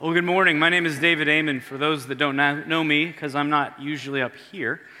Well, good morning. My name is David Amon. For those that don't know me, because I'm not usually up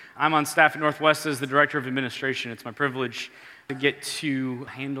here, I'm on staff at Northwest as the Director of Administration. It's my privilege to get to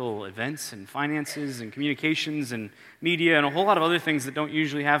handle events and finances and communications and media and a whole lot of other things that don't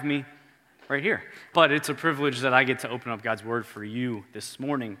usually have me right here. But it's a privilege that I get to open up God's Word for you this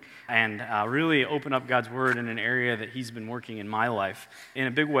morning and really open up God's Word in an area that He's been working in my life in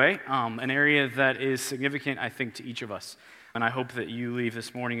a big way, an area that is significant, I think, to each of us. And I hope that you leave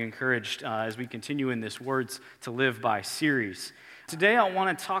this morning encouraged as we continue in this Words to Live By series. Today I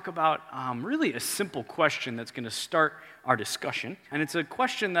want to talk about really a simple question that's going to start our discussion. And it's a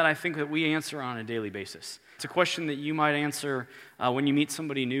question that I think that we answer on a daily basis. It's a question that you might answer when you meet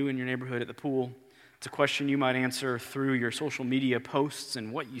somebody new in your neighborhood at the pool. It's a question you might answer through your social media posts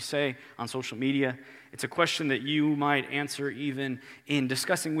and what you say on social media. It's a question that you might answer even in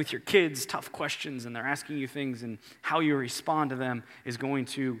discussing with your kids tough questions and they're asking you things, and how you respond to them is going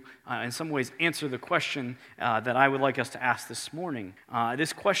to, in some ways, answer the question that I would like us to ask this morning.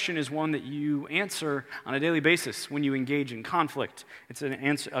 This question is one that you answer on a daily basis when you engage in conflict. It's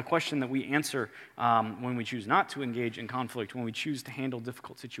a question that we answer when we choose not to engage in conflict, when we choose to handle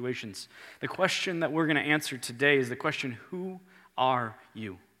difficult situations. The question that we're going to answer today is the question, who are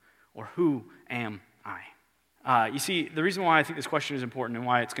you? Or who am I? You see, the reason why I think this question is important and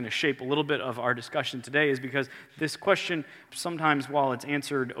why it's going to shape a little bit of our discussion today is because this question, sometimes while it's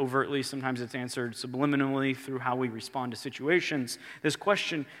answered overtly, sometimes it's answered subliminally through how we respond to situations. This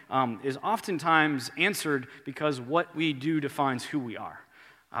question is oftentimes answered because what we do defines who we are.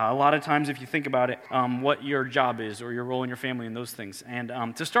 A lot of times, if you think about it, what your job is or your role in your family and those things.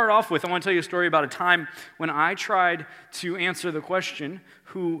 And to start off with, I want to tell you a story about a time when I tried to answer the question,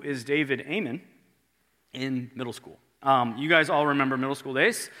 who is David Amon, in middle school. You guys all remember middle school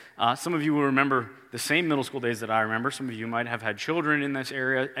days. Some of you will remember the same middle school days that I remember. Some of you might have had children in this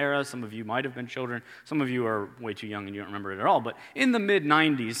era. Some of you might have been children. Some of you are way too young and you don't remember it at all. But in the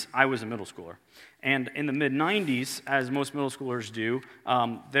mid-'90s, I was a middle schooler. And in the mid-'90s, as most middle schoolers do,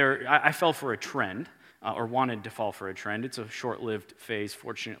 I fell for a trend, or wanted to fall for a trend. It's a short-lived phase,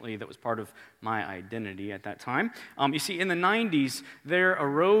 fortunately, that was part of my identity at that time. You see, in the 90s, there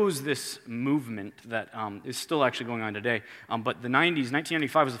arose this movement that is still actually going on today. But the 90s,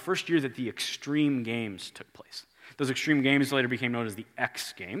 1995 was the first year that the Extreme Games took place. Those Extreme Games later became known as the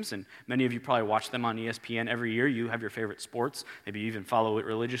X Games, and many of you probably watch them on ESPN every year. You have your favorite sports. Maybe you even follow it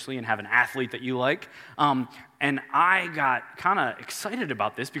religiously and have an athlete that you like. And I got kind of excited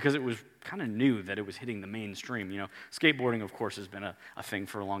about this because it was kind of new that it was hitting the mainstream. You know, skateboarding, of course, has been a thing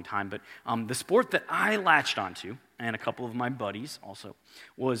for a long time, but the sport that I latched onto, and a couple of my buddies also,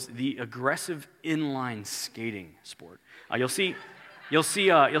 was the aggressive inline skating sport. You'll see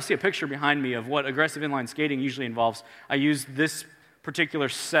a picture behind me of what aggressive inline skating usually involves. I used this particular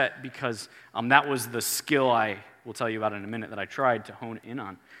set because that was the skill I will tell you about in a minute that I tried to hone in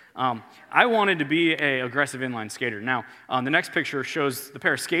on. I wanted to be an aggressive inline skater. Now, the next picture shows the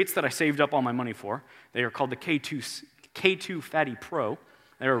pair of skates that I saved up all my money for. They are called the K2 Fatty Pro.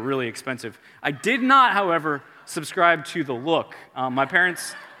 They were really expensive. I did not, however, subscribe to the look. I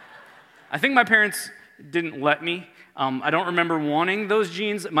think my parents didn't let me. I don't remember wanting those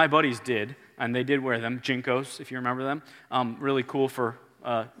jeans. My buddies did, and they did wear them. JNCOs, if you remember them. Really cool for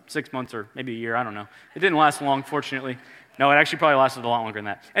 6 months or maybe a year, I don't know. It didn't last long, fortunately. No, it actually probably lasted a lot longer than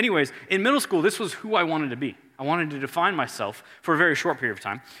that. Anyways, in middle school, this was who I wanted to be. I wanted to define myself for a very short period of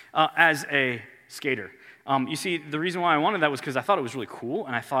time as a skater. You see, the reason why I wanted that was because I thought it was really cool,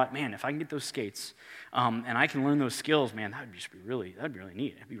 and I thought, man, if I can get those skates and I can learn those skills, man, that'd be really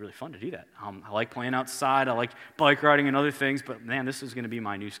neat. It'd be really fun to do that. I like playing outside. I like bike riding and other things, but man, this is going to be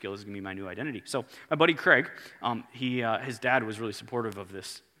my new skill. This is going to be my new identity. So my buddy Craig, his dad was really supportive of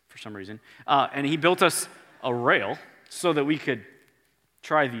this for some reason, and he built us a rail so that we could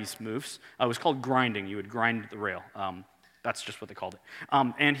try these moves. It was called grinding. You would grind the rail. That's just what they called it.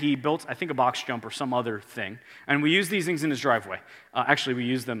 And he built, I think, a box jump or some other thing. And we used these things in his driveway. Actually, we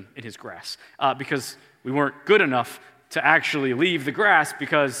used them in his grass because we weren't good enough to actually leave the grass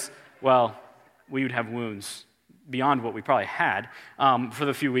because, well, we would have wounds beyond what we probably had for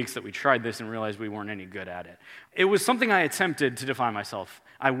the few weeks that we tried this and realized we weren't any good at it. It was something I attempted to define myself.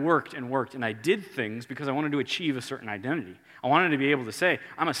 I worked, and I did things because I wanted to achieve a certain identity. I wanted to be able to say,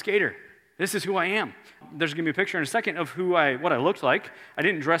 I'm a skater. This is who I am. There's going to be a picture in a second of what I looked like. I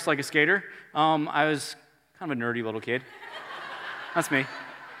didn't dress like a skater. I was kind of a nerdy little kid. That's me.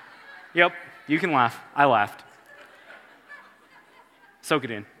 Yep, you can laugh. I laughed. Soak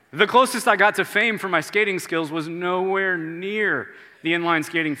it in. The closest I got to fame for my skating skills was nowhere near the inline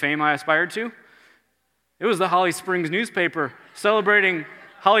skating fame I aspired to. It was the Holly Springs newspaper celebrating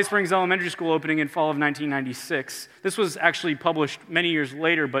Holly Springs Elementary School opening in fall of 1996. This was actually published many years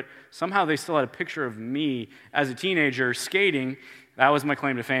later, but somehow they still had a picture of me as a teenager skating. That was my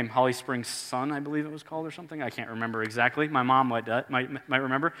claim to fame. Holly Springs Sun, I believe it was called or something. I can't remember exactly. My mom might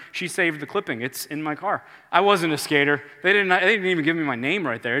remember. She saved the clipping. It's in my car. I wasn't a skater. They didn't even give me my name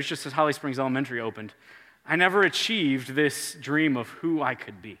right there. It's just as Holly Springs Elementary opened. I never achieved this dream of who I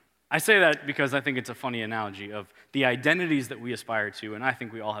could be. I say that because I think it's a funny analogy of the identities that we aspire to, and I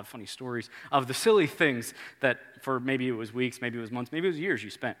think we all have funny stories of the silly things that for maybe it was weeks, maybe it was months, maybe it was years you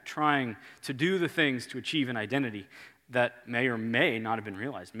spent trying to do the things to achieve an identity that may or may not have been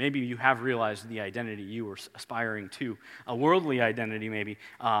realized. Maybe you have realized the identity you were aspiring to, a worldly identity maybe,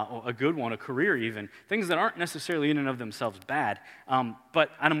 a good one, a career even, things that aren't necessarily in and of themselves bad. But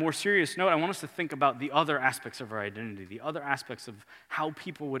on a more serious note, I want us to think about the other aspects of our identity, the other aspects of how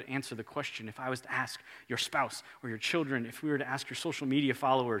people would answer the question. If I was to ask your spouse or your children, if we were to ask your social media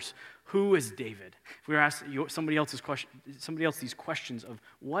followers, who is David? If we were to ask somebody else these questions of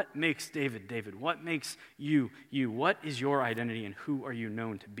what makes David David, what makes you you, what is your identity and who are you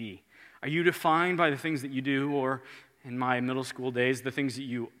known to be? Are you defined by the things that you do, or in my middle school days, the things that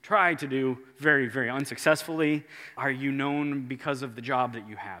you try to do very, very unsuccessfully? Are you known because of the job that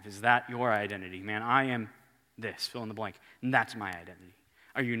you have? Is that your identity? Man, I am this, fill in the blank, and that's my identity.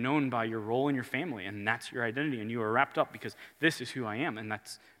 Are you known by your role in your family, and that's your identity, and you are wrapped up because this is who I am, and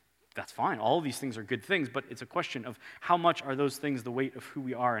that's fine. All of these things are good things, but it's a question of how much are those things the weight of who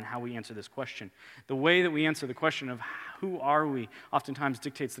we are and how we answer this question. The way that we answer the question of who are we oftentimes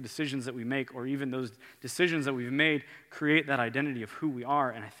dictates the decisions that we make, or even those decisions that we've made create that identity of who we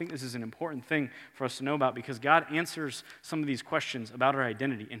are. And I think this is an important thing for us to know about, because God answers some of these questions about our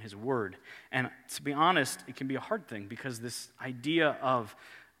identity in His Word. And to be honest, it can be a hard thing, because this idea of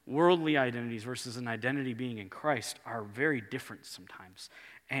worldly identities versus an identity being in Christ are very different sometimes.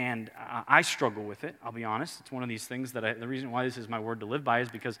 And I struggle with it, I'll be honest. It's one of these things that the reason why this is my word to live by is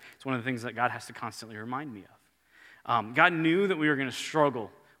because it's one of the things that God has to constantly remind me of. God knew that we were going to struggle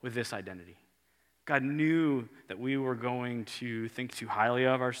with this identity. God knew that we were going to think too highly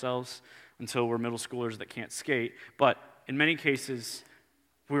of ourselves until we're middle schoolers that can't skate. But in many cases,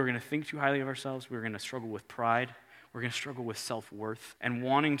 we were going to think too highly of ourselves. We were going to struggle with pride. We're going to struggle with self-worth and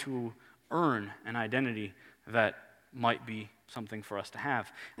wanting to earn an identity that might be something for us to have.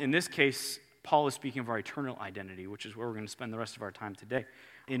 In this case, Paul is speaking of our eternal identity, which is where we're going to spend the rest of our time today.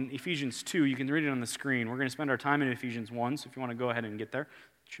 In Ephesians 2, you can read it on the screen. We're going to spend our time in Ephesians 1, so if you want to go ahead and get there, it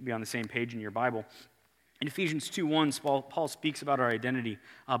should be on the same page in your Bible. In Ephesians 2:1, Paul speaks about our identity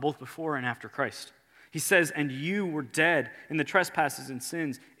both before and after Christ. He says, "And you were dead in the trespasses and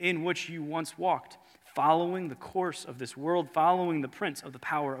sins in which you once walked, following the course of this world, following the prince of the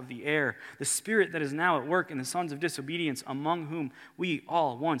power of the air, the spirit that is now at work in the sons of disobedience, among whom we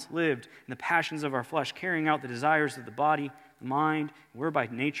all once lived in the passions of our flesh, carrying out the desires of the body, the mind, and were by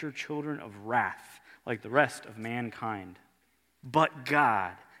nature children of wrath, like the rest of mankind. But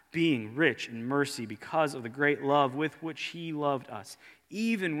God, being rich in mercy because of the great love with which He loved us,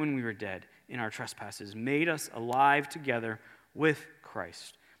 even when we were dead in our trespasses, made us alive together with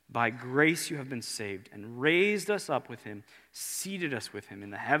Christ. By grace you have been saved, and raised us up with Him, seated us with Him in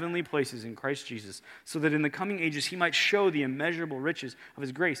the heavenly places in Christ Jesus, so that in the coming ages He might show the immeasurable riches of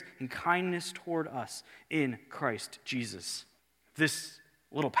His grace and kindness toward us in Christ Jesus." This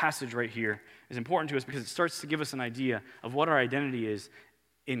little passage right here is important to us because it starts to give us an idea of what our identity is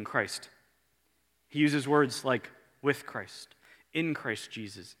in Christ. He uses words like "with Christ," in Christ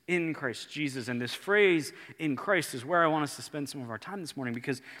Jesus, in Christ Jesus. And this phrase, in Christ, is where I want us to spend some of our time this morning,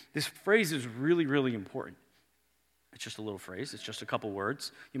 because this phrase is really, really important. It's just a little phrase. It's just a couple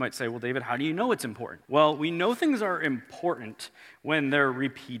words. You might say, well, David, how do you know it's important? Well, we know things are important when they're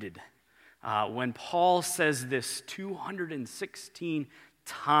repeated. When Paul says this 216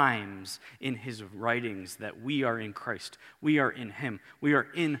 times in his writings that we are in Christ, we are in Him, we are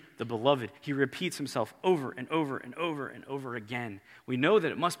in the Beloved. He repeats himself over and over and over and over again. We know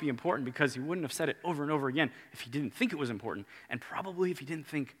that it must be important because he wouldn't have said it over and over again if he didn't think it was important, and probably if he didn't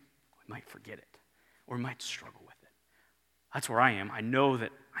think we might forget it or we might struggle with it. That's where I am. I know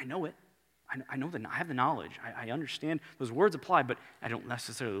that I know it. I know that I have the knowledge. I understand those words apply, but I don't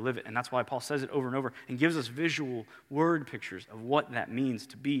necessarily live it. And that's why Paul says it over and over and gives us visual word pictures of what that means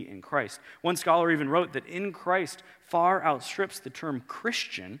to be in Christ. One scholar even wrote that in Christ far outstrips the term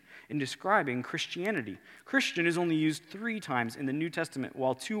Christian in describing Christianity. Christian is only used 3 times in the New Testament,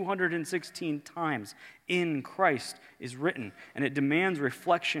 while 216 times in Christ is written. And it demands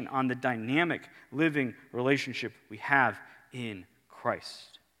reflection on the dynamic living relationship we have in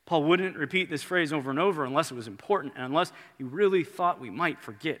Christ. Paul wouldn't repeat this phrase over and over unless it was important and unless he really thought we might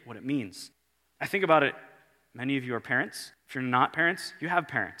forget what it means. I think about it, many of you are parents. If you're not parents, you have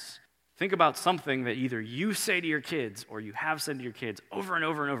parents. Think about something that either you say to your kids or you have said to your kids over and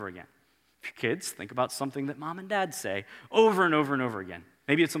over and over again. If you're kids, think about something that mom and dad say over and over and over again.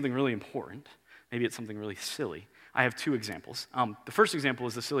 Maybe it's something really important. Maybe it's something really silly. I have two examples. The first example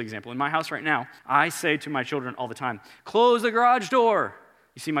is the silly example. In my house right now, I say to my children all the time, close the garage door.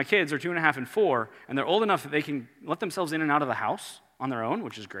 You see, my kids are 2.5 and 4, and they're old enough that they can let themselves in and out of the house on their own,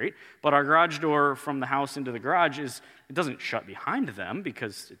 which is great. But our garage door from the house into the garage it doesn't shut behind them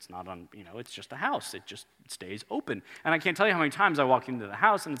because it's not on, it's just a house. It just stays open. And I can't tell you how many times I walk into the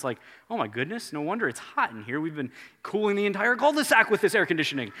house and it's like, oh my goodness, no wonder it's hot in here. We've been cooling the entire cul-de-sac with this air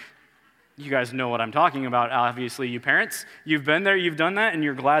conditioning. You guys know what I'm talking about, obviously, you parents. You've been there, you've done that, and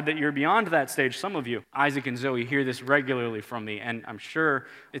you're glad that you're beyond that stage, some of you. Isaac and Zoe hear this regularly from me, and I'm sure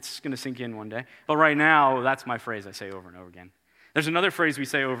it's going to sink in one day. But right now, that's my phrase I say over and over again. There's another phrase we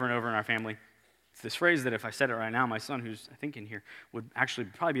say over and over in our family. It's this phrase that if I said it right now, my son, who's I think in here, would actually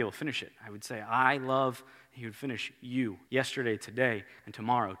probably be able to finish it. I would say, I love, he would finish you, yesterday, today, and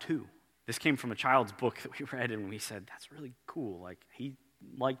tomorrow too. This came from a child's book that we read, and we said, that's really cool. Like, he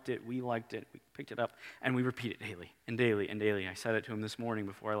liked it, we picked it up, and we repeat it daily and daily and daily. I said it to him this morning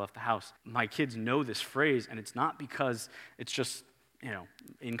before I left the house. My kids know this phrase, and it's not because it's just,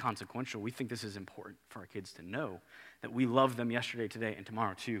 inconsequential. We think this is important for our kids to know that we love them yesterday, today, and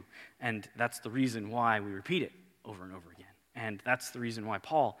tomorrow too. And that's the reason why we repeat it over and over again. And that's the reason why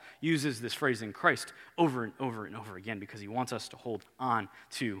Paul uses this phrase in Christ over and over and over again, because he wants us to hold on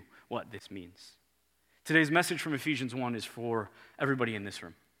to what this means. Today's message from Ephesians 1 is for everybody in this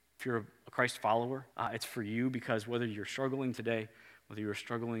room. If you're a Christ follower, it's for you, because whether you're struggling today, whether you were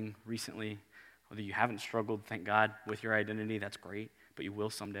struggling recently, whether you haven't struggled, thank God, with your identity, that's great, but you will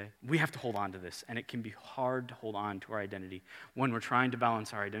someday. We have to hold on to this, and it can be hard to hold on to our identity when we're trying to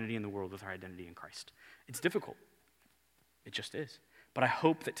balance our identity in the world with our identity in Christ. It's difficult. It just is. But I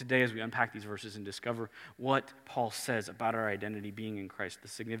hope that today, as we unpack these verses and discover what Paul says about our identity being in Christ, the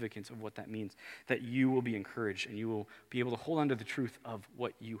significance of what that means, that you will be encouraged and you will be able to hold on to the truth of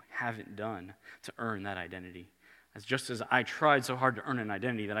what you haven't done to earn that identity. As just as I tried so hard to earn an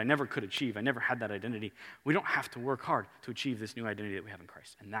identity that I never could achieve, I never had that identity, we don't have to work hard to achieve this new identity that we have in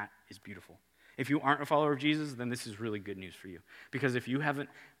Christ, and that is beautiful. If you aren't a follower of Jesus, then this is really good news for you, because if you haven't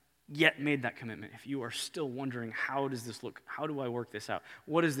yet made that commitment, if you are still wondering, how does this look? How do I work this out?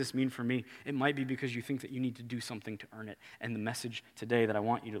 What does this mean for me? It might be because you think that you need to do something to earn it. And the message today that I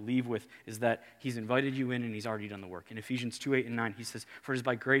want you to leave with is that he's invited you in and he's already done the work. In Ephesians 2:8 and 9, he says, "For it is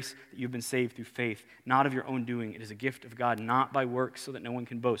by grace that you've been saved through faith, not of your own doing. It is a gift of God, not by works, so that no one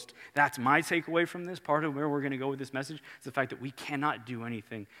can boast." That's my takeaway from this. Part of where we're going to go with this message is the fact that we cannot do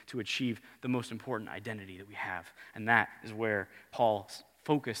anything to achieve the most important identity that we have. And that is where Paul's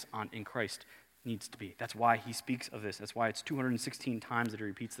focus on in Christ needs to be. That's why he speaks of this. That's why it's 216 times that he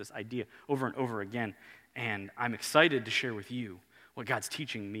repeats this idea over and over again. And I'm excited to share with you what God's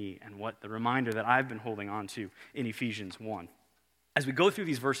teaching me and what the reminder that I've been holding on to in Ephesians 1. As we go through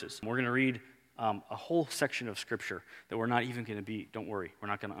these verses, we're going to read a whole section of Scripture that we're not even going to be, don't worry, we're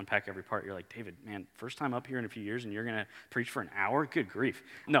not going to unpack every part. You're like, David, man, first time up here in a few years and you're going to preach for an hour? Good grief.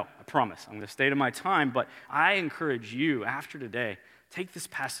 No, I promise. I'm going to stay to my time, but I encourage you after today, take this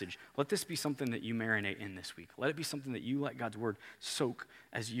passage. Let this be something that you marinate in this week. Let it be something that you let God's word soak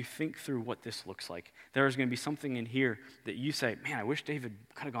as you think through what this looks like. There is going to be something in here that you say, man, I wish David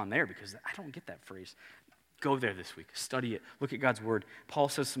could have gone there because I don't get that phrase. Go there this week. Study it. Look at God's word. Paul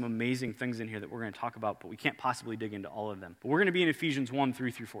says some amazing things in here that we're going to talk about, but we can't possibly dig into all of them. But we're going to be in Ephesians 1,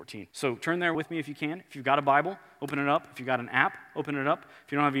 3 through 14. So turn there with me if you can. If you've got a Bible, open it up. If you've got an app, open it up.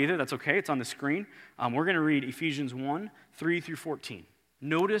 If you don't have either, that's okay. It's on the screen. We're going to read Ephesians 1, 3 through 14.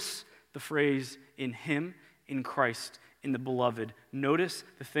 Notice the phrase in him, in Christ, in the beloved. Notice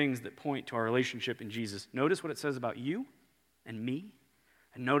the things that point to our relationship in Jesus. Notice what it says about you and me,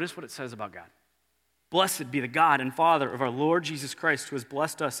 and notice what it says about God. Blessed be the God and Father of our Lord Jesus Christ, who has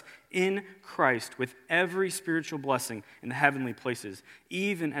blessed us in Christ with every spiritual blessing in the heavenly places,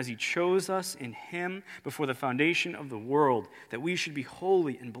 even as he chose us in him before the foundation of the world, that we should be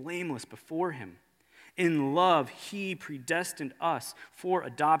holy and blameless before him. In love, he predestined us for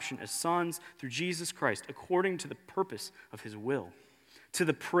adoption as sons through Jesus Christ, according to the purpose of his will, to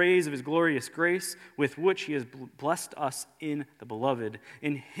the praise of his glorious grace with which he has blessed us in the beloved.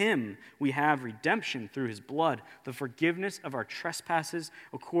 In him we have redemption through his blood, the forgiveness of our trespasses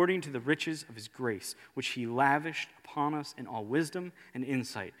according to the riches of his grace, which he lavished upon us in all wisdom and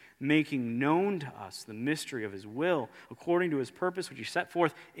insight, making known to us the mystery of his will according to his purpose, which he set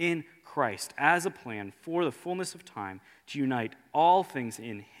forth in Christ as a plan for the fullness of time to unite all things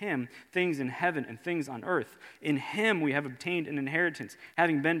in him, things in heaven and things on earth. In him we have obtained an inheritance,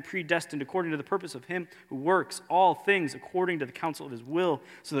 having been predestined according to the purpose of him who works all things according to the counsel of his will,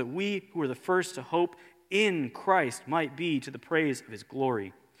 so that we who are the first to hope in Christ might be to the praise of his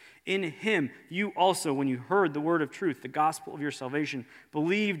glory. In him, you also, when you heard the word of truth, the gospel of your salvation,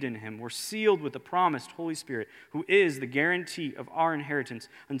 believed in him, were sealed with the promised Holy Spirit, who is the guarantee of our inheritance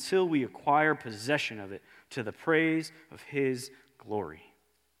until we acquire possession of it, to the praise of his glory.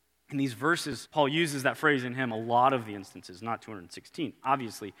 In these verses, Paul uses that phrase in him a lot of the instances, not 216,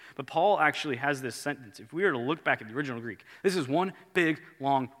 obviously. But Paul actually has this sentence. If we were to look back at the original Greek, this is one big,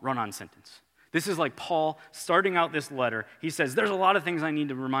 long, run-on sentence. This is like Paul starting out this letter. He says, there's a lot of things I need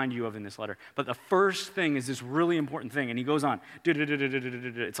to remind you of in this letter, but the first thing is this really important thing. And he goes on.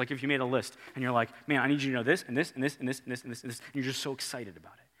 It's like if you made a list and you're like, man, I need you to know this and this and this and this and this and this and this. And you're just so excited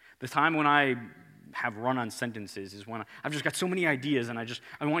about it. The time when I have run-on sentences is when I've just got so many ideas and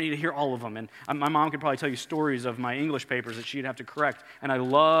I want you to hear all of them. And my mom could probably tell you stories of my English papers that she'd have to correct. And I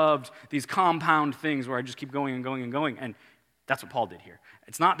loved these compound things where I just keep going and going and going. And that's what Paul did here.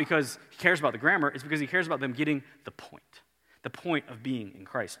 It's not because he cares about the grammar, it's because he cares about them getting the point of being in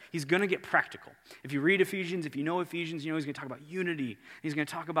Christ. He's going to get practical. If you read Ephesians, if you know Ephesians, you know he's going to talk about unity. He's going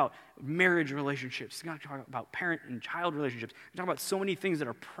to talk about marriage relationships. He's going to talk about parent and child relationships. He's going to talk about so many things that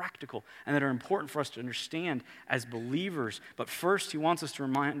are practical and that are important for us to understand as believers. But first, he wants us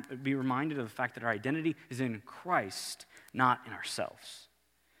to be reminded of the fact that our identity is in Christ, not in ourselves.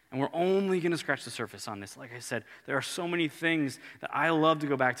 And we're only going to scratch the surface on this. Like I said, there are so many things that I love to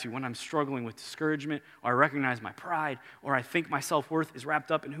go back to when I'm struggling with discouragement, or I recognize my pride, or I think my self-worth is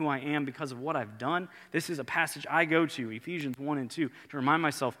wrapped up in who I am because of what I've done. This is a passage I go to, Ephesians 1 and 2, to remind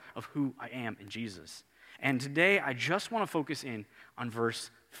myself of who I am in Jesus. And today, I just want to focus in on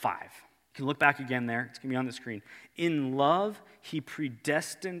verse 5. You can look back again there. It's going to be on the screen. In love, he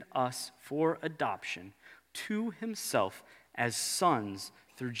predestined us for adoption to himself as sons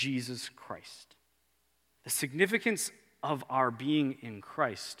through Jesus Christ. The significance of our being in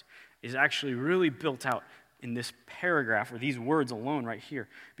Christ is actually really built out in this paragraph, or these words alone right here,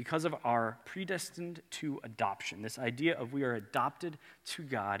 because of our predestined to adoption, this idea of we are adopted to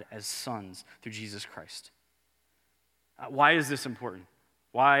God as sons through Jesus Christ. Why is this important?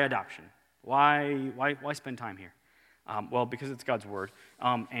 Why adoption? Why spend time here? Well, because it's God's word,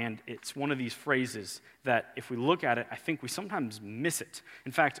 and it's one of these phrases that if we look at it, I think we sometimes miss it.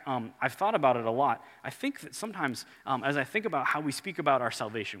 In fact, I've thought about it a lot. I think that sometimes, as I think about how we speak about our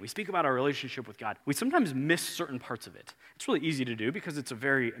salvation, we speak about our relationship with God, we sometimes miss certain parts of it. It's really easy to do because it's a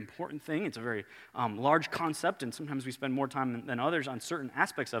very important thing. It's a very large concept, and sometimes we spend more time than others on certain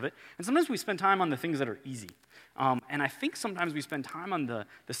aspects of it, and sometimes we spend time on the things that are easy. And I think sometimes we spend time on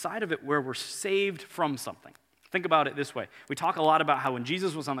the side of it where we're saved from something. Think about it this way. We talk a lot about how when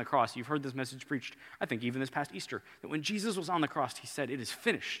Jesus was on the cross, you've heard this message preached, I think even this past Easter, that when Jesus was on the cross, he said, it is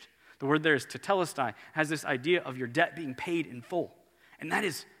finished. The word there is tetelestai, has this idea of your debt being paid in full. And that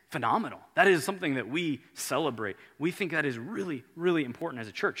is phenomenal. That is something that we celebrate. We think that is really, really important as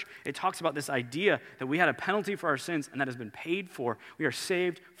a church. It talks about this idea that we had a penalty for our sins and that has been paid for. We are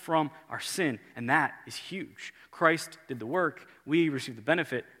saved from our sin, and that is huge. Christ did the work. We receive the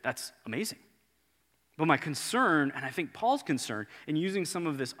benefit. That's amazing. But my concern, and I think Paul's concern, in using some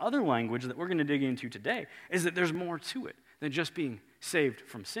of this other language that we're going to dig into today, is that there's more to it than just being saved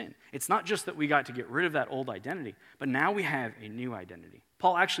from sin. It's not just that we got to get rid of that old identity, but now we have a new identity.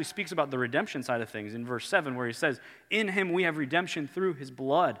 Paul actually speaks about the redemption side of things in verse 7, where he says, in him we have redemption through his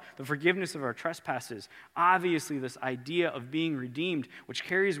blood, the forgiveness of our trespasses. Obviously, this idea of being redeemed, which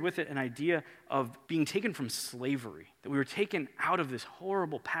carries with it an idea of being taken from slavery, that we were taken out of this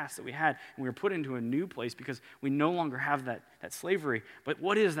horrible past that we had, and we were put into a new place because we no longer have that slavery. But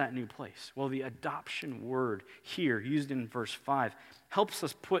what is that new place? Well, the adoption word here, used in verse 5, helps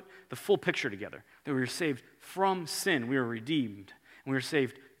us put the full picture together, that we were saved from sin, we were redeemed. And we are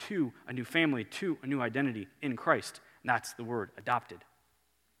saved to a new family, to a new identity in Christ. And that's the word, adopted.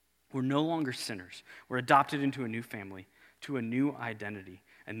 We're no longer sinners. We're adopted into a new family, to a new identity.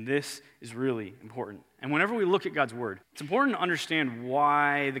 And this is really important. And whenever we look at God's word, it's important to understand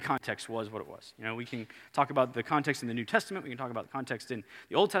why the context was what it was. You know, we can talk about the context in the New Testament. We can talk about the context in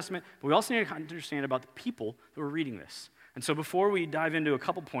the Old Testament. But we also need to understand about the people who are reading this. And so before we dive into a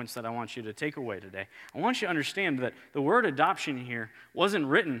couple points that I want you to take away today, I want you to understand that the word adoption here wasn't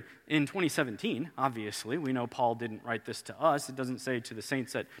written in 2017, obviously. We know Paul didn't write this to us. It doesn't say to the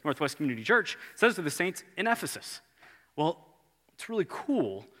saints at Northwest Community Church. It says to the saints in Ephesus. Well, it's really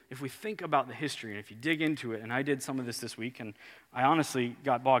cool if we think about the history and if you dig into it, and I did some of this week, and I honestly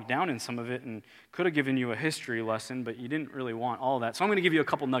got bogged down in some of it and could have given you a history lesson, but you didn't really want all that. So I'm going to give you a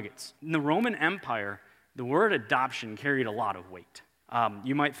couple nuggets. In the Roman Empire, the word adoption carried a lot of weight.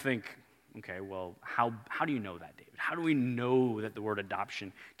 You might think, okay, well, how do you know that, David? How do we know that the word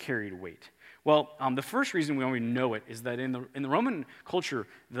adoption carried weight? Well, the first reason we already know it is that in the Roman culture,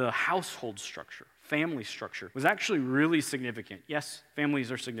 the household structure, family structure, was actually really significant. Yes, families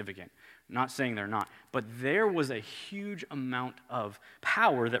are significant. I'm not saying they're not. But there was a huge amount of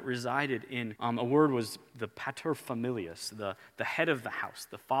power that resided in, a word was the paterfamilias, the head of the house,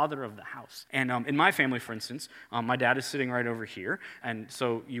 the father of the house. And in my family, for instance, my dad is sitting right over here. And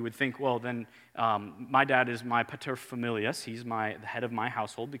so you would think, well, then my dad is my paterfamilias. He's the head of my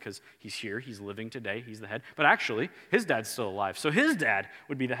household because he's here. He's living today. He's the head. But actually, his dad's still alive. So his dad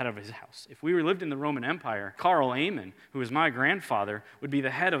would be the head of his house. If we lived in the Roman Empire, Carl Amen, who was my grandfather, would be the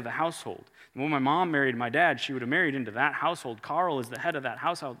head of the household. And when my mom married my dad, she would have married into that household. Carl is the head of that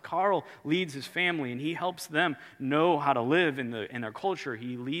household. Carl leads his family, and he helps them know how to live in their culture.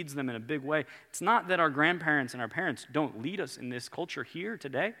 He leads them in a big way. It's not that our grandparents and our parents don't lead us in this culture here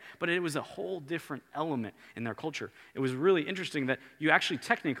today, but it was a whole different element in their culture. It was really interesting that you actually,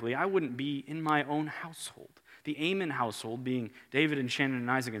 technically, I wouldn't be in my own household. The Amen household, being David and Shannon and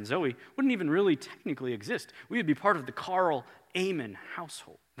Isaac and Zoe, wouldn't even really technically exist. We would be part of the Carl Amen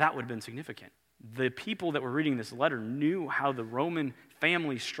household. That would have been significant. The people that were reading this letter knew how the Roman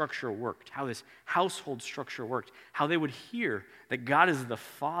family structure worked, how this household structure worked, how they would hear that God is the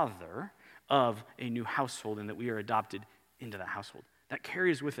father of a new household and that we are adopted into that household. That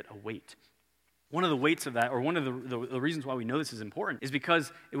carries with it a weight. One of the weights of that, or one of the reasons why we know this is important, is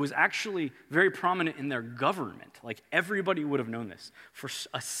because it was actually very prominent in their government. Like, everybody would have known this. For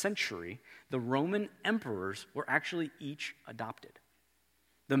a century, the Roman emperors were actually each adopted.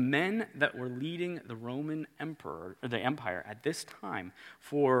 The men that were leading the Roman empire at this time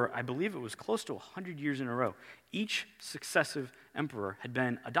for, I believe it was close to 100 years in a row, each successive emperor had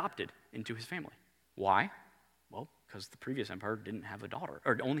been adopted into his family. Why? Well, because the previous emperor didn't have a daughter,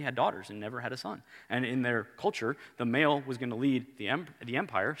 or only had daughters and never had a son. And in their culture, the male was going to lead the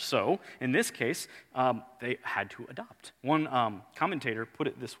empire, so in this case, they had to adopt. One commentator put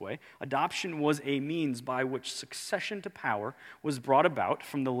it this way: adoption was a means by which succession to power was brought about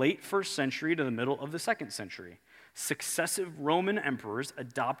from the late 1st century to the middle of the 2nd century. Successive Roman emperors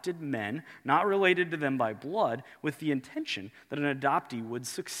adopted men not related to them by blood with the intention that an adoptee would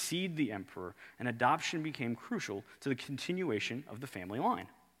succeed the emperor, and adoption became crucial to the continuation of the family line.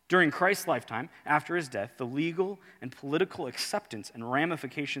 During Christ's lifetime, after his death, the legal and political acceptance and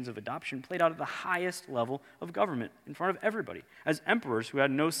ramifications of adoption played out at the highest level of government in front of everybody, as emperors who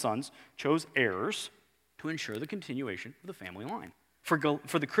had no sons chose heirs to ensure the continuation of the family line. For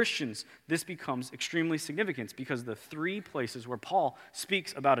the Christians, this becomes extremely significant because the 3 places where Paul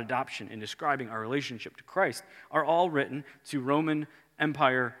speaks about adoption in describing our relationship to Christ are all written to Roman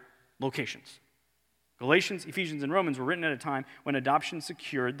Empire locations. Galatians, Ephesians, and Romans were written at a time when adoption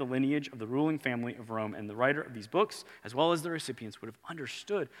secured the lineage of the ruling family of Rome, and the writer of these books, as well as the recipients, would have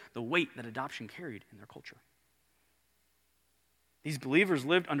understood the weight that adoption carried in their culture. These believers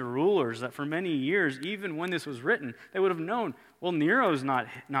lived under rulers that for many years, even when this was written, they would have known, well, Nero's not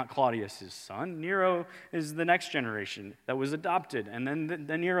Claudius's son. Nero is the next generation that was adopted, and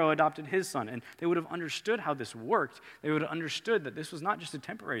then Nero adopted his son. And they would have understood how this worked. They would have understood that this was not just a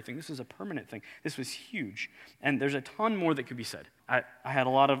temporary thing. This was a permanent thing. This was huge. And there's a ton more that could be said. I had a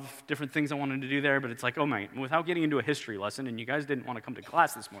lot of different things I wanted to do there, but it's like, oh my, without getting into a history lesson, and you guys didn't want to come to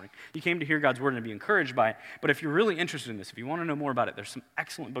class this morning, you came to hear God's word and to be encouraged by it. But if you're really interested in this, if you want to know more about it, there's some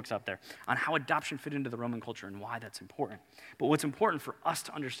excellent books out there on how adoption fit into the Roman culture and why that's important. But what's important for us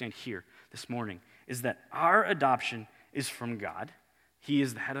to understand here this morning is that our adoption is from God. He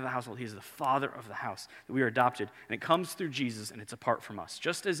is the head of the household. He is the father of the house, that we are adopted. And it comes through Jesus, and it's apart from us.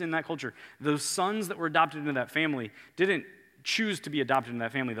 Just as in that culture, those sons that were adopted into that family didn't choose to be adopted in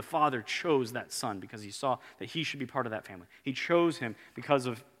that family. The father chose that son because he saw that he should be part of that family. He chose him because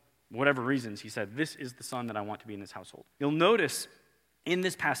of whatever reasons. He said, this is the son that I want to be in this household. You'll notice in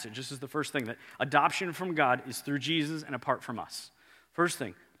this passage, this is the first thing, that adoption from God is through Jesus and apart from us. First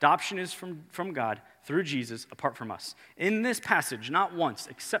thing, adoption is from God through Jesus, apart from us. In this passage, not once,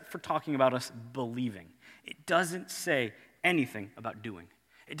 except for talking about us believing, it doesn't say anything about doing.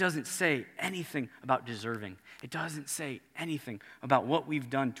 It doesn't say anything about deserving. It doesn't say anything about what we've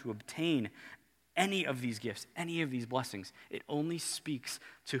done to obtain any of these gifts, any of these blessings. It only speaks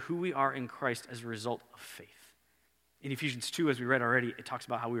to who we are in Christ as a result of faith. In Ephesians 2, as we read already, it talks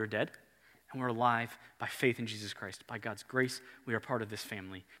about how we were dead and we're alive by faith in Jesus Christ. By God's grace, we are part of this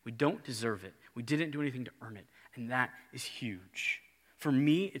family. We don't deserve it. We didn't do anything to earn it, and that is huge. For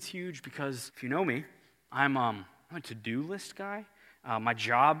me, it's huge because if you know me, I'm a to-do list guy. My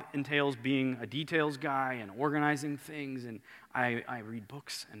job entails being a details guy and organizing things, and I read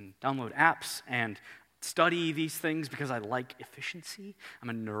books and download apps and study these things because I like efficiency. I'm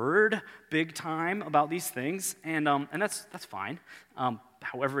a nerd, big time, about these things, and that's fine.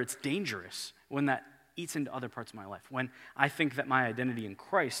 However, it's dangerous when that eats into other parts of my life. When I think that my identity in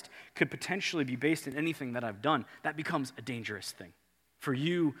Christ could potentially be based in anything that I've done, that becomes a dangerous thing. For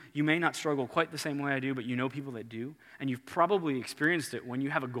you, you may not struggle quite the same way I do, but you know people that do, and you've probably experienced it when you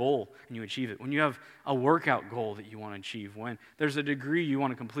have a goal and you achieve it, when you have a workout goal that you want to achieve, when there's a degree you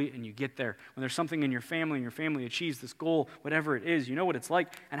want to complete and you get there, when there's something in your family and your family achieves this goal, whatever it is, you know what it's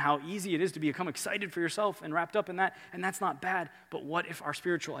like and how easy it is to become excited for yourself and wrapped up in that, and that's not bad, but what if our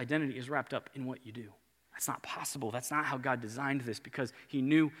spiritual identity is wrapped up in what you do? That's not possible. That's not how God designed this, because he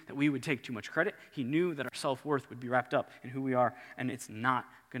knew that we would take too much credit. He knew that our self-worth would be wrapped up in who we are, and it's not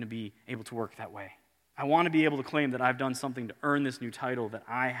going to be able to work that way. I want to be able to claim that I've done something to earn this new title that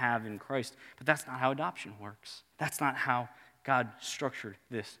I have in Christ, but that's not how adoption works. That's not how God structured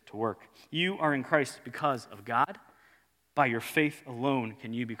this to work. You are in Christ because of God. By your faith alone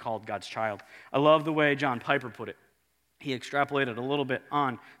can you be called God's child. I love the way John Piper put it. He extrapolated a little bit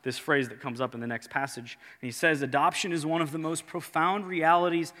on this phrase that comes up in the next passage. And he says, adoption is one of the most profound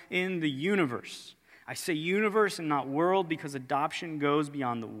realities in the universe. I say universe and not world because adoption goes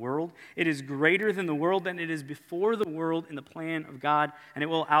beyond the world. It is greater than the world, and it is before the world in the plan of God, and it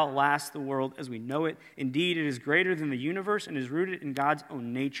will outlast the world as we know it. Indeed, it is greater than the universe and is rooted in God's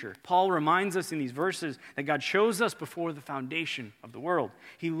own nature. Paul reminds us in these verses that God chose us before the foundation of the world.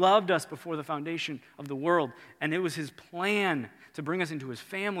 He loved us before the foundation of the world, and it was his plan to bring us into his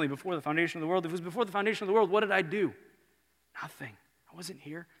family before the foundation of the world. If it was before the foundation of the world, what did I do? Nothing. I wasn't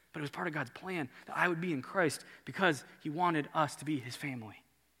here. But it was part of God's plan that I would be in Christ because he wanted us to be his family.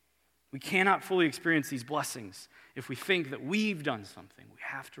 We cannot fully experience these blessings if we think that we've done something. We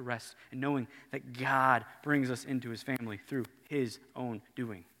have to rest in knowing that God brings us into his family through his own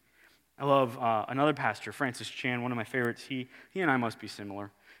doing. I love another pastor, Francis Chan, one of my favorites. He and I must be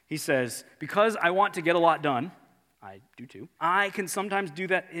similar. He says, because I want to get a lot done, I do too, I can sometimes do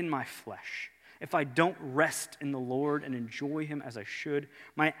that in my flesh. If I don't rest in the Lord and enjoy him as I should,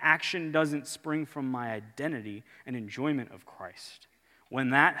 my action doesn't spring from my identity and enjoyment of Christ. When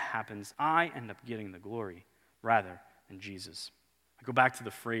that happens, I end up getting the glory rather than Jesus. I go back to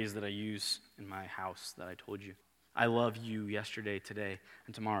the phrase that I use in my house that I told you. I love you yesterday, today,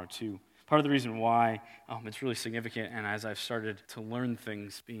 and tomorrow too. Part of the reason why it's really significant, and as I've started to learn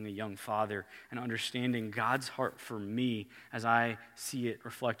things being a young father and understanding God's heart for me as I see it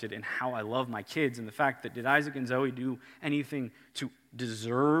reflected in how I love my kids, and the fact that did Isaac and Zoe do anything to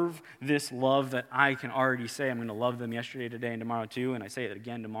deserve this love that I can already say I'm going to love them yesterday, today, and tomorrow too, and I say it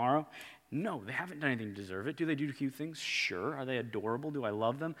again tomorrow? No, they haven't done anything to deserve it. Do they do cute things? Sure. Are they adorable? Do I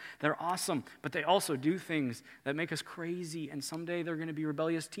love them? They're awesome. But they also do things that make us crazy, and someday they're going to be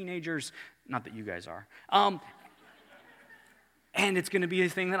rebellious teenagers. Not that you guys are. And it's going to be a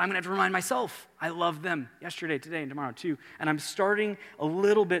thing that I'm going to have to remind myself. I love them yesterday, today, and tomorrow too. And I'm starting a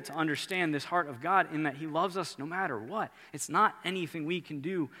little bit to understand this heart of God in that he loves us no matter what. It's not anything we can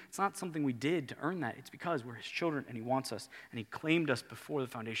do. It's not something we did to earn that. It's because we're his children and he wants us and he claimed us before the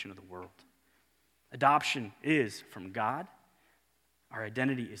foundation of the world. Adoption is from God. Our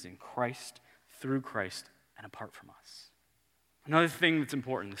identity is in Christ, through Christ, and apart from us. Another thing that's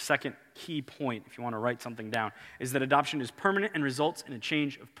important, the second key point, if you want to write something down, is that adoption is permanent and results in a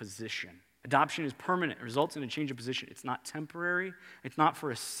change of position. Adoption is permanent. It results in a change of position. It's not temporary. It's not for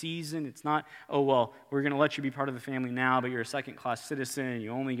a season. It's not, oh, well, we're going to let you be part of the family now, but you're a second-class citizen and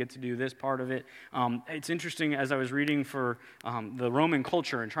you only get to do this part of it. It's interesting, as I was reading for the Roman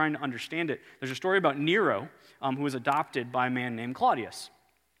culture and trying to understand it, there's a story about Nero, who was adopted by a man named Claudius.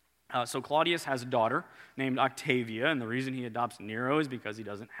 So Claudius has a daughter named Octavia, and the reason he adopts Nero is because he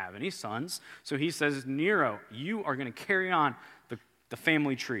doesn't have any sons. So he says, Nero, you are going to carry on the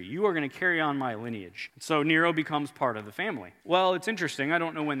family tree. You are going to carry on my lineage. So Nero becomes part of the family. Well, it's interesting. I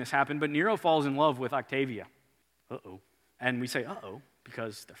don't know when this happened, but Nero falls in love with Octavia. Uh-oh. And we say uh-oh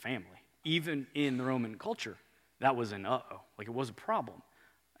because they're family. Even in the Roman culture, that was an uh-oh. Like it was a problem.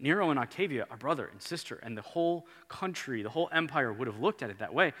 Nero and Octavia are brother and sister, and the whole country, the whole empire would have looked at it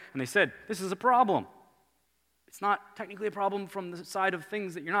that way, and they said, this is a problem. It's not technically a problem from the side of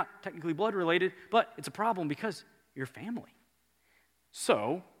things that you're not technically blood related, but it's a problem because you're family.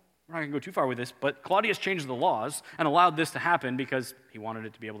 So, we're not going to go too far with this, but Claudius changed the laws and allowed this to happen because he wanted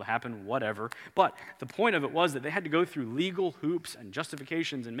it to be able to happen, whatever. But the point of it was that they had to go through legal hoops and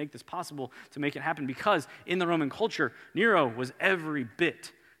justifications and make this possible to make it happen because in the Roman culture, Nero was every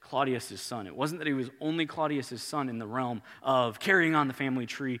bit Claudius' son. It wasn't that he was only Claudius' son in the realm of carrying on the family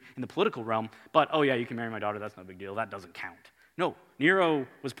tree in the political realm, but, oh yeah, you can marry my daughter, that's no big deal, that doesn't count. No, Nero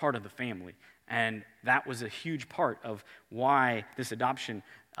was part of the family, and that was a huge part of why this adoption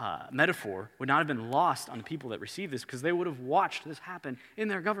metaphor would not have been lost on the people that received this, because they would have watched this happen in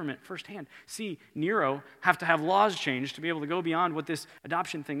their government firsthand. See Nero have to have laws changed to be able to go beyond what this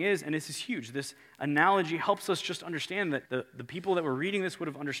adoption thing is, and this is huge. This analogy helps us just understand that the people that were reading this would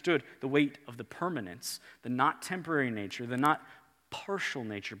have understood the weight of the permanence, the not temporary nature, the not partial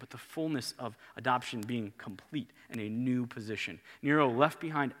nature, but the fullness of adoption being complete and a new position. Nero left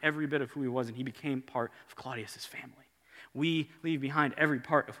behind every bit of who he was, and he became part of Claudius' family. We leave behind every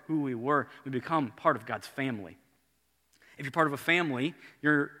part of who we were. We become part of God's family. If you're part of a family,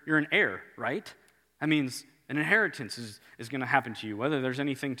 you're an heir, right? That means an inheritance is going to happen to you. Whether there's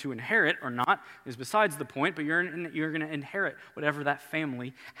anything to inherit or not is besides the point, but you're going to inherit whatever that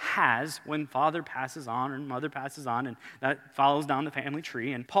family has when father passes on and mother passes on, and that follows down the family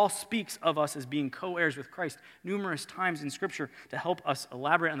tree. And Paul speaks of us as being co-heirs with Christ numerous times in Scripture to help us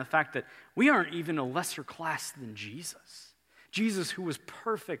elaborate on the fact that we aren't even a lesser class than Jesus. Jesus, who was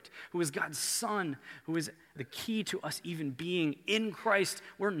perfect, who was God's Son, who is the key to us even being in Christ,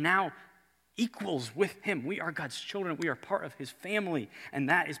 we're now equals with him. We are God's children. We are part of his family, and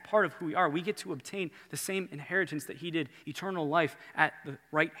that is part of who we are. We get to obtain the same inheritance that he did, eternal life at the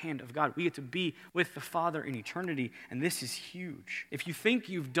right hand of God. We get to be with the Father in eternity, and this is huge. If you think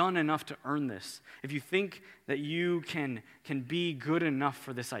you've done enough to earn this, if you think that you can be good enough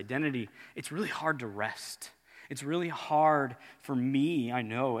for this identity, it's really hard to rest. It's really hard for me, I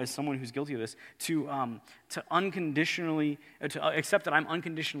know, as someone who's guilty of this, to accept that I'm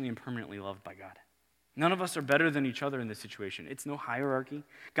unconditionally and permanently loved by God. None of us are better than each other in this situation. It's no hierarchy.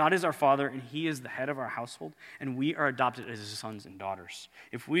 God is our Father, and he is the head of our household, and we are adopted as his sons and daughters.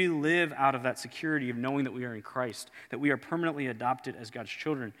 If we live out of that security of knowing that we are in Christ, that we are permanently adopted as God's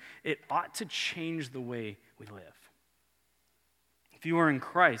children, it ought to change the way we live. If you are in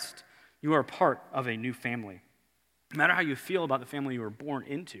Christ, you are part of a new family. No matter how you feel about the family you were born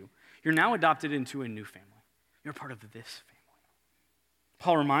into, you're now adopted into a new family. You're part of this family.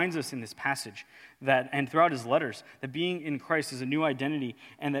 Paul reminds us in this passage that, and throughout his letters, that being in Christ is a new identity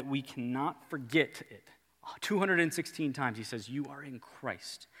and that we cannot forget it. 216 times he says, you are in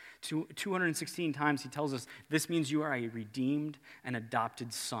Christ. 216 times he tells us this means you are a redeemed and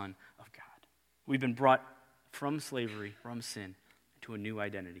adopted son of God. We've been brought from slavery, from sin, to a new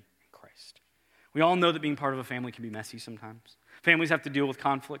identity in Christ. We all know that being part of a family can be messy sometimes. Families have to deal with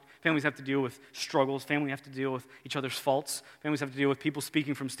conflict. Families have to deal with struggles. Families have to deal with each other's faults. Families have to deal with people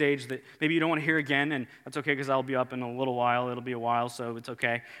speaking from stage that maybe you don't want to hear again, and that's okay because I'll be up in a little while. It'll be a while, so it's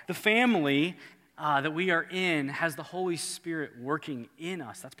okay. The family that we are in has the Holy Spirit working in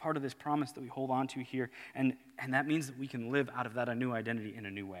us. That's part of this promise that we hold on to here, and that means that we can live out of that a new identity in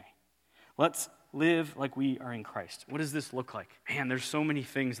a new way. Let's live like we are in Christ. What does this look like? Man, there's so many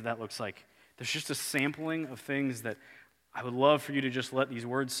things that looks like. There's just a sampling of things that I would love for you to just let these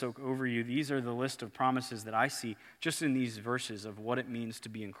words soak over you. These are the list of promises that I see just in these verses of what it means to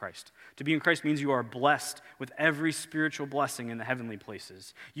be in Christ. To be in Christ means you are blessed with every spiritual blessing in the heavenly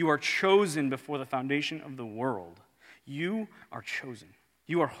places. You are chosen before the foundation of the world. You are chosen.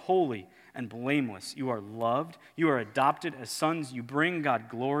 You are holy and blameless. You are loved. You are adopted as sons. You bring God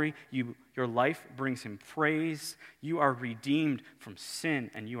glory. Your life brings him praise. You are redeemed from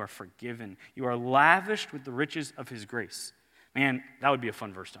sin, and you are forgiven. You are lavished with the riches of his grace. Man, that would be a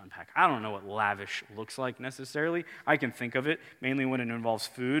fun verse to unpack. I don't know what lavish looks like necessarily. I can think of it mainly when it involves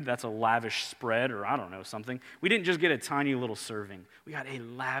food. That's a lavish spread, or I don't know, something. We didn't just get a tiny little serving. We got a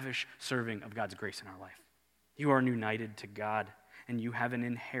lavish serving of God's grace in our life. You are united to God, and you have an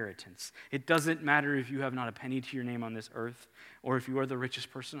inheritance. It doesn't matter if you have not a penny to your name on this earth, or if you are the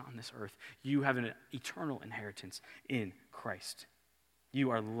richest person on this earth. You have an eternal inheritance in Christ.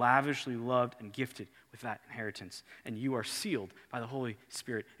 You are lavishly loved and gifted with that inheritance, and you are sealed by the Holy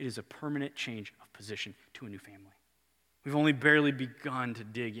Spirit. It is a permanent change of position to a new family. We've only barely begun to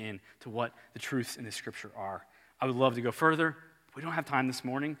dig in to what the truths in the Scripture are. I would love to go further. We don't have time this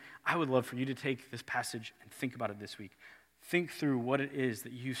morning. I would love for you to take this passage and think about it this week. think through what it is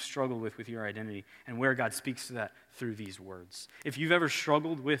that you struggle with your identity and where God speaks to that through these words. If you've ever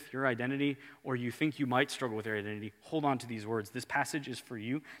struggled with your identity or you think you might struggle with your identity, hold on to these words. This passage is for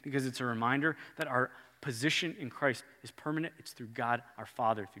you because it's a reminder that our position in Christ is permanent. It's through God, our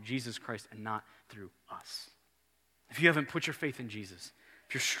Father, through Jesus Christ, and not through us. If you haven't put your faith in Jesus,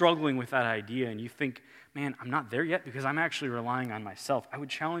 if you're struggling with that idea and you think, man, I'm not there yet because I'm actually relying on myself, I would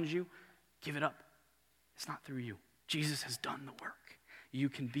challenge you, give it up. It's not through you. Jesus has done the work. You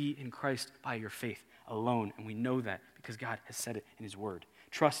can be in Christ by your faith alone, and we know that because God has said it in his word.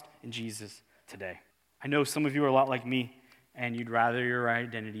 Trust in Jesus today. I know some of you are a lot like me, and you'd rather your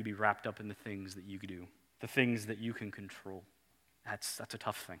identity be wrapped up in the things that you do, the things that you can control. That's a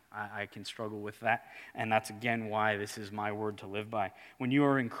tough thing. I can struggle with that, and that's again why this is my word to live by. When you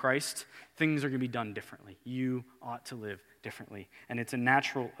are in Christ, things are going to be done differently. You ought to live differently, and it's a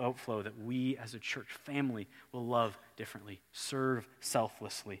natural outflow that we as a church family will love differently, serve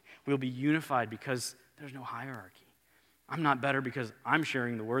selflessly. We'll be unified because there's no hierarchy. I'm not better because I'm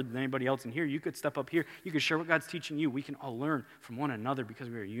sharing the word than anybody else in here. You could step up here. You could share what God's teaching you. We can all learn from one another because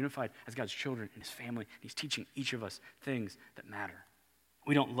we are unified as God's children in his family. He's teaching each of us things that matter.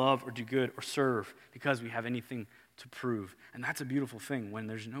 We don't love or do good or serve because we have anything to prove. And that's a beautiful thing when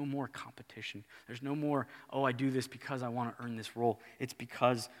there's no more competition. There's no more, oh, I do this because I want to earn this role. It's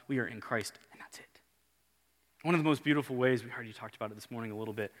because we are in Christ, and that's it. One of the most beautiful ways, we already talked about it this morning a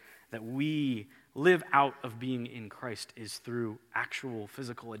little bit, that we live out of being in Christ is through actual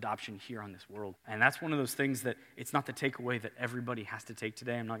physical adoption here on this world. And that's one of those things that it's not the takeaway that everybody has to take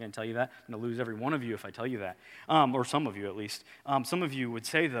today. I'm not going to tell you that. I'm going to lose every one of you if I tell you that, or some of you at least. Some of you would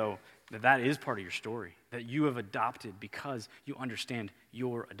say, though, that is part of your story, that you have adopted because you understand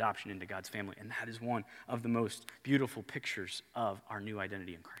your adoption into God's family. And that is one of the most beautiful pictures of our new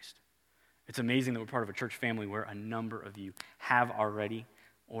identity in Christ. It's amazing that we're part of a church family where a number of you have already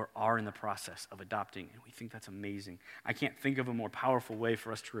or are in the process of adopting, and we think that's amazing. I can't think of a more powerful way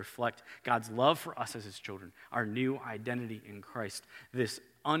for us to reflect God's love for us as his children, our new identity in Christ, this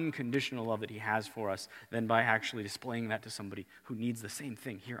unconditional love that he has for us, than by actually displaying that to somebody who needs the same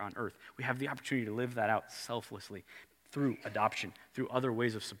thing here on earth. We have the opportunity to live that out selflessly through adoption, through other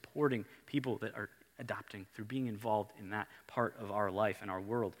ways of supporting people that are adopting, through being involved in that part of our life and our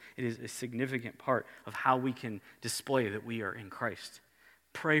world. It is a significant part of how we can display that we are in Christ.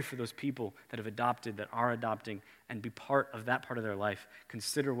 Pray for those people that have adopted, that are adopting, and be part of that part of their life.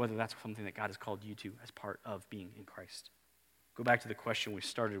 Consider whether that's something that God has called you to as part of being in Christ. Go back to the question we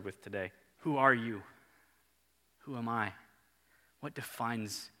started with today. Who are you? Who am I? What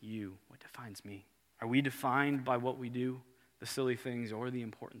defines you? What defines me? Are we defined by what we do, the silly things or the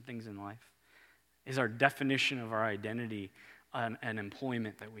important things in life? Is our definition of our identity an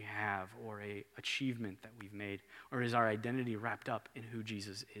employment that we have or an achievement that we've made? Or is our identity wrapped up in who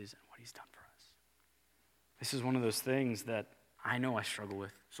Jesus is and what he's done for us? This is one of those things that I know I struggle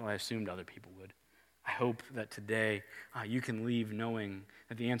with, so I assumed other people would. I hope that today you can leave knowing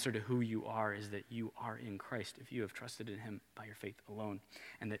that the answer to who you are is that you are in Christ if you have trusted in him by your faith alone,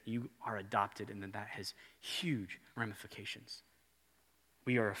 and that you are adopted, and that has huge ramifications.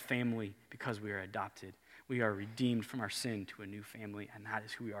 We are a family because we are adopted. We are redeemed from our sin to a new family, and that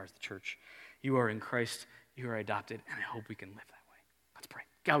is who we are as the church. You are in Christ, you are adopted, and I hope we can live that way. Let's pray.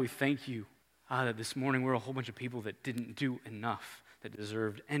 God, we thank you that this morning we're a whole bunch of people that didn't do enough, that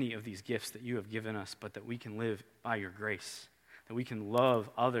deserved any of these gifts that you have given us, but that we can live by your grace, that we can love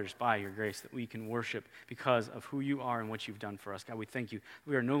others by your grace, that we can worship because of who you are and what you've done for us. God, we thank you.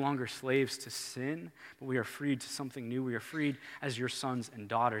 We are no longer slaves to sin, but we are freed to something new. We are freed as your sons and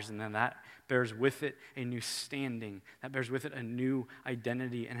daughters, and then that bears with it a new standing. That bears with it a new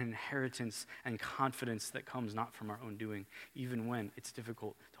identity and inheritance and confidence that comes not from our own doing, even when it's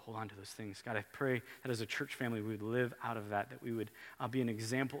difficult to hold on to those things. God, I pray that as a church family we would live out of that we would be an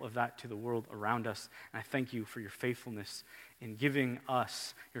example of that to the world around us. And I thank you for your faithfulness in giving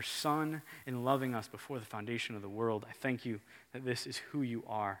us your Son, in loving us before the foundation of the world. I thank you that this is who you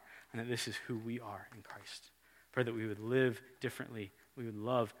are and that this is who we are in Christ. Pray that we would live differently, we would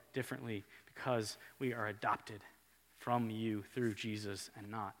love differently because we are adopted from you through Jesus and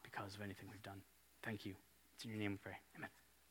not because of anything we've done. Thank you. It's in your name we pray. Amen.